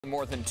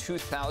More than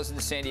 2,000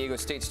 San Diego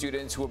State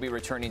students will be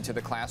returning to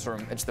the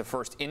classroom. It's the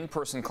first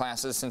in-person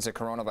classes since the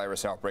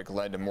coronavirus outbreak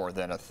led to more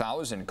than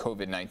 1,000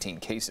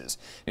 COVID-19 cases.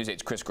 News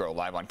 8's Chris Groh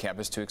live on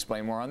campus to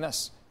explain more on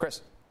this.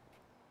 Chris.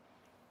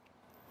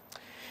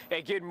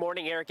 Hey, good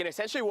morning, Eric. And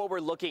essentially what we're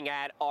looking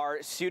at are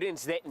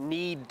students that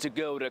need to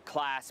go to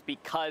class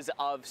because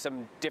of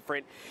some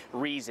different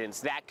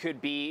reasons. That could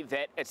be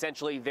that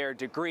essentially their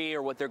degree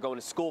or what they're going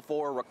to school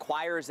for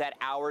requires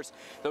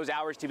those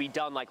hours to be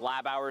done, like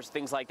lab hours,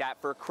 things like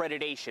that, for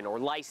accreditation or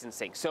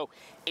licensing. So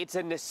it's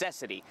a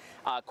necessity,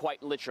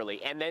 quite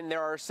literally. And then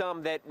there are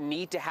some that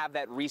need to have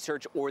that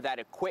research or that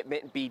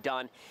equipment be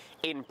done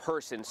in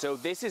person. So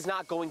this is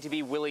not going to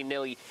be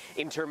willy-nilly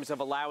in terms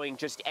of allowing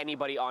just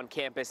anybody on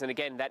campus. And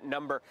again, that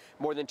number,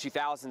 more than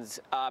 2,000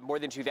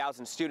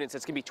 students,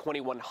 that's going to be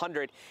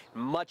 2,100,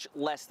 much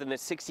less than the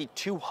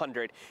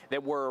 6,200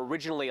 that were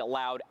originally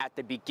allowed at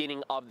the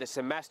beginning of the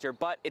semester.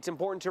 But it's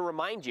important to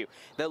remind you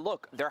that,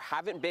 look, there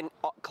haven't been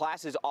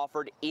classes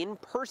offered in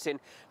person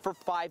for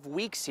 5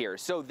 weeks here.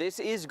 So this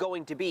is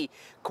going to be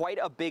quite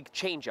a big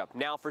change-up.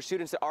 Now, for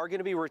students that are going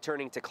to be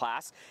returning to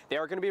class, they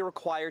are going to be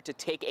required to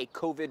take a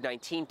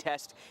COVID-19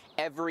 test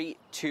every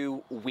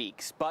 2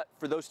 weeks. But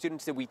for those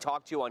students that we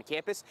talked to on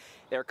campus,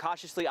 they're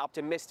cautiously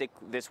optimistic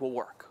this will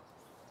work.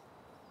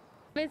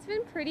 It's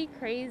been pretty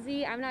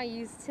crazy. I'm not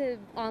used to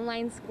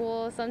online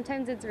school.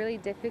 Sometimes it's really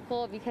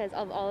difficult because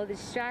of all of the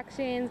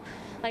distractions,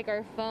 like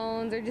our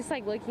phones or just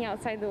like looking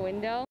outside the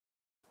window.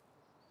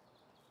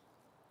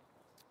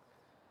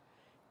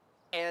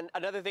 And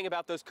another thing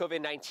about those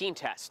COVID-19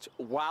 tests,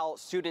 while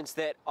students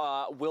that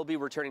will be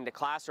returning to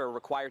class are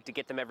required to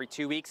get them every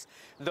 2 weeks,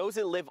 those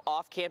that live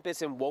off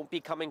campus and won't be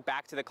coming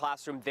back to the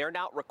classroom, they're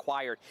not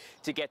required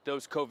to get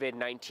those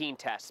COVID-19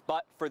 tests.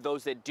 But for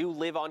those that do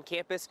live on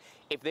campus,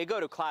 if they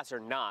go to class or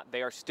not,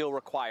 they are still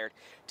required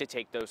to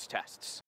take those tests.